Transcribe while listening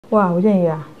哇，吴建宇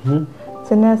啊，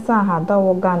现在上海到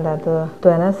乌干达的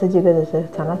短了10几个小时，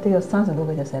长了得有30多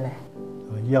个小时嘞。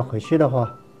你要回去的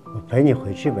话，我陪你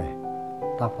回去呗。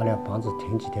大不了房子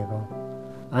停几天工，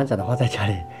安仔的话在家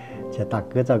里叫大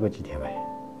哥照顾几天呗。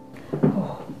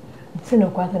哦，这种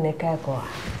关头你盖过啊？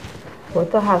我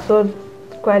这还说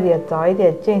快点早一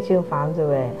点进新房子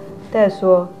喂。再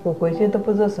说我回去都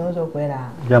不知道什么时候回来。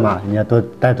干嘛？你要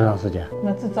待多长时间？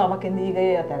那至少嘛，给你1个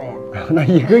月要待了呀。那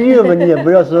1个月嘛，你也不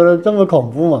要说的这么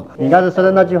恐怖嘛。你刚才说的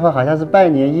那句话好像是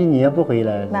半年、1年不回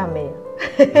来。那没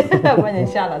有，把你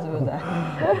吓了是不是？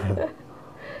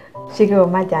去给我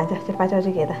妈讲讲，去发消息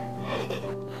给她。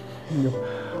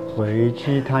回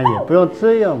去她也不用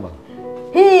这样嘛。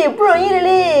嘿，不容易的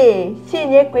嘞！新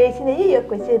年过，现在又要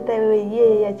过去单位，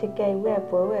又要去给外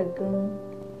婆外公。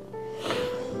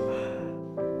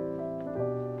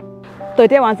昨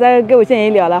天晚上跟我先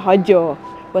生聊了好久，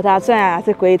我打算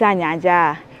是回一趟娘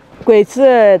家，回去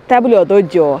待不了多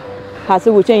久，还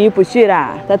是吴建宇不去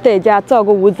了，他在家照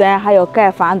顾吴真，还有盖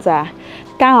房子，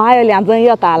刚好还有2针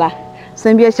要打了，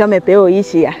身边小美陪我一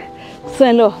起，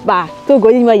顺路把中国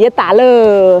疫苗也打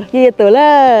喽，爷爷走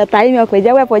了，打疫苗回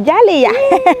家外婆家里呀。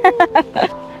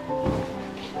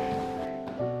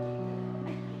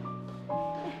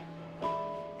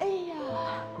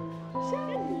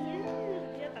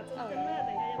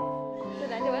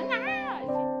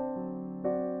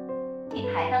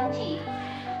还登记。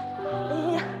哎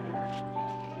呀，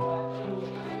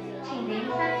请您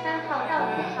33号到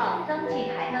5号登记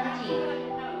还登记。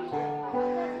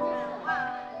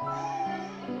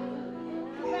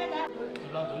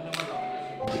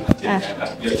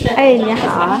哎，你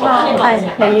好，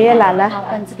哎，爷爷来了，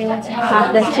本子给我记好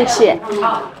的，谢谢。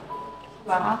好，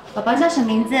宝宝叫什么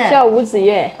名字？叫吴子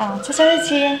月。出生日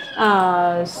期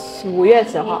？5月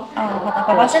10号。好的，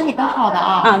宝宝身体都好的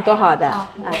啊。都好的。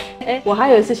哎，我还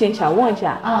有事情想问一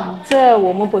下。这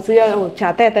我们不是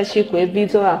想带他去回滨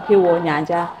州啊，回我娘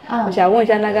家。我想问一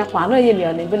下那个黄热疫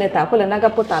苗能不能打，或者那个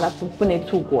不打了不能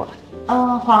出国。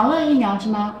黄热疫苗是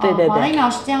吗？对对对。黄热疫苗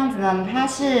是这样子的，它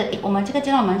是我们这个接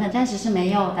种门诊暂时是没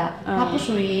有的，它不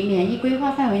属于免疫规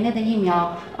划范围内的疫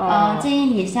苗。建议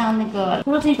你向那个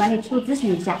出入境管理处咨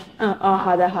询一下。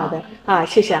好的好的，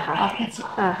谢谢哈。客气。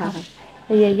好。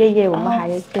爷爷，我们还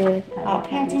有些。好，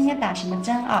看今天打什么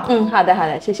针啊？好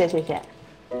的，谢谢。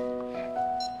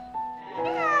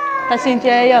他今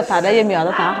天要打的疫苗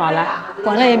都打好了，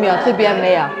黄热疫苗这边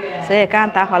没有，所以刚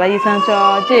打好了，医生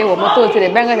说建议我们肚子里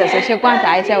半个小时先观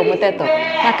察一下，我们再走。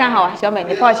那刚好啊，小美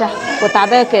你报一下，我打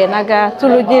的给那个驻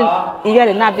入境医院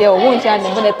里那边，我问一下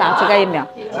能不能打这个疫苗。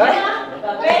没有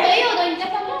的，你在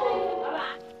上面。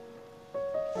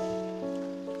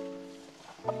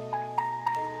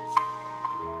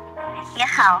您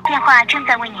好，电话正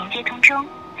在为您接通中，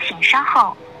请稍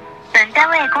后。本单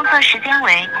位工作时间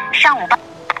为上午8。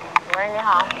喂，你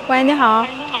好。喂，你好。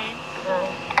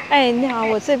哎，你好，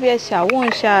我这边想问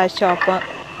一下小朋，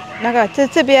那个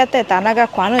这边在打那个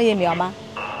黄热疫苗吗？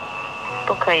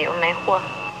不可以，我没货。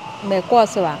没过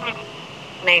是吧？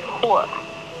没货。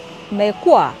没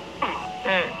货。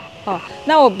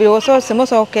那我比如说什么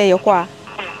时候可以有货？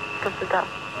不知道。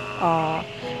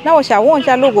那我想问一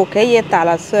下，如果可以打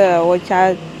了是，我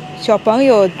想小朋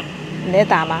友能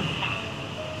打吗？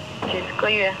几个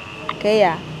月？可以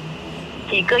啊。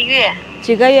几个月？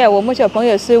几个月？我们小朋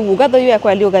友是5个多月，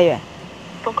快6个月。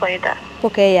不可以的。不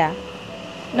可以啊？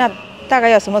那大概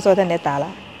要什么时候才能打了？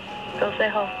周岁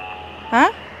后。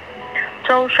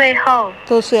周岁后。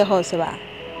周岁后是吧？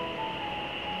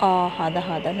好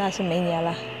的，那是明年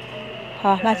了。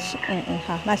好，那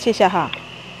好，那谢谢哈。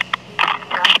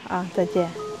再见。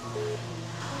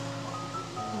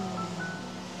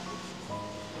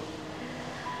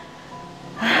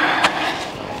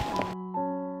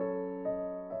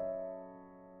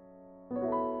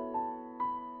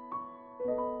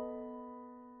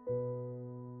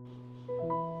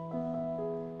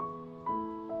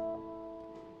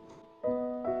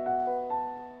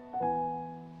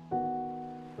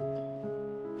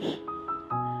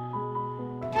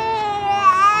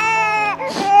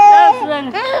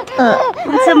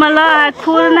你怎么了？还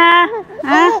哭了呢？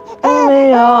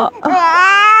没有。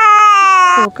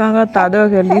我刚刚打电话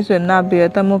给丽水那边，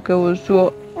他们给我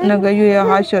说那个月月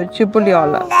还小，去不了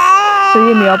了，这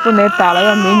疫苗不能打了，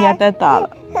要明年再打了。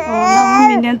那我们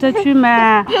明年再去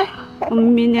嘛。我们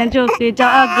明年就可以叫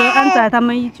二哥、安仔他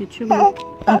们一起去嘛。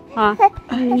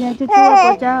明年就去我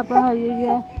国家好不好，月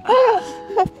月？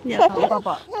也好，宝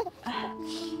宝。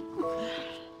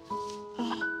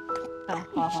好，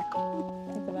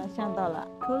你怎么样？想到了？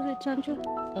口水呛住。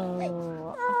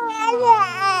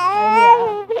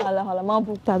好了好了，妈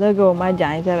不打算给我妈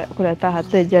讲一下了，过来大家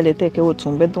在家里得给我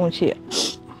准备东西。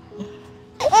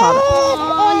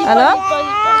好了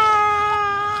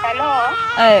，Hello，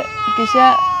哎，其实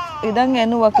idan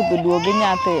ngenu waktu dua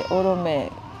nyate orome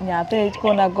nyate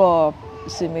kona go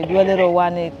semi dua lero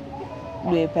wani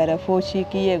due per foci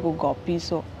ki ego go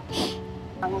piso.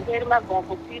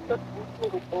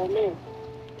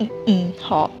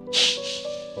 好。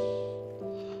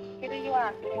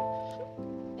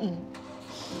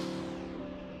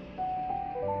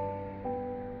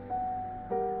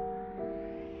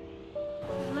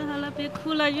好了，别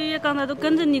哭了，月月刚才都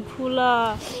跟着你哭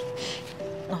了。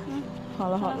好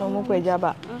了好了，我们回家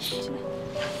吧。去。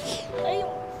哎呦。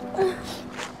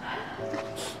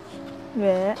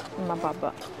喂，妈宝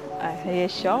宝，哎，他也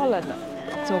笑了呢，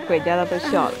走回家了都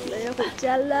笑了。要回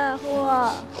家了，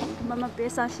哇！妈妈别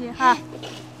伤心哈。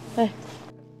哎。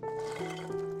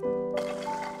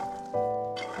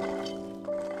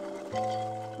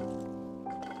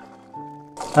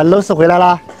露丝回来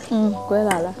啦？回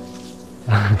来了。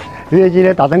月今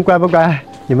天打灯乖不乖？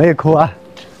有没有哭啊？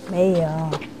没有。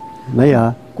没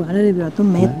有。关了里边都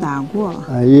没打过。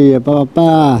月月抱抱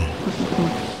抱。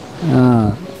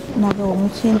那个我们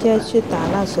今天去打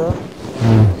那时候，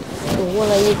我问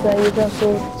了医生，医生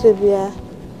说这边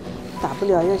打不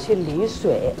了，要去离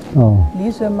水。离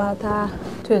水嘛，他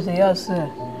最主要是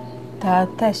他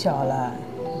太小了，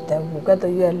得5个多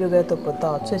月、6个月都不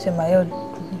到，最起码要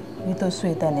1多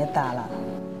岁才能打了。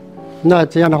那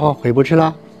这样的话回不去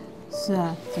了？是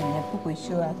啊，只能不回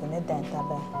去啊，只能等他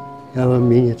呗。要不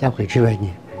明年再回去呗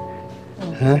你？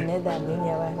只能等明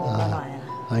年呗，你干嘛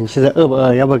呀？你现在饿不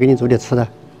饿？要不要给你煮点吃的？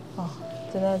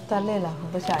真的太累了，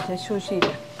我都想先休息一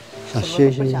点。想休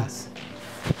息一下。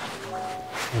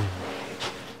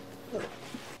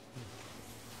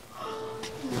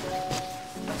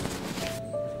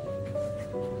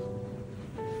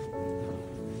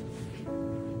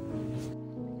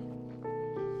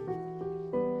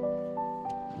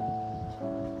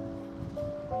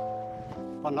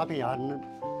把那边要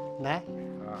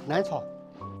奶茶。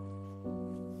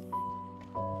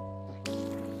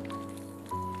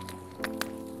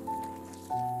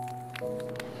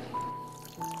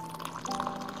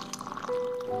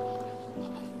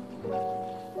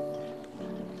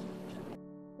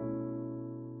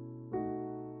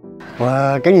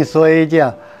我跟你说一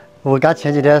件，我刚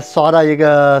前几天刷到一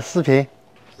个视频，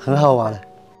很好玩的。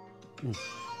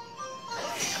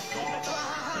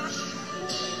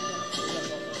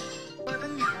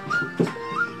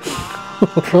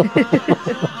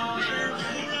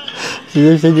今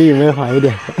天心情有没有好一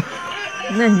点？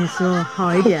那你说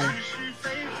好一点了，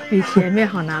比前面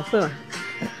好难受。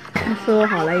说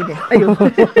好了一点，哎呦！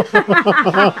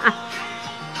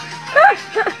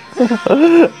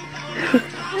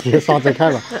你刷着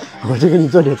看吧，我就给你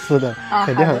做点吃的，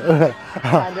肯定很饿。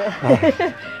好的。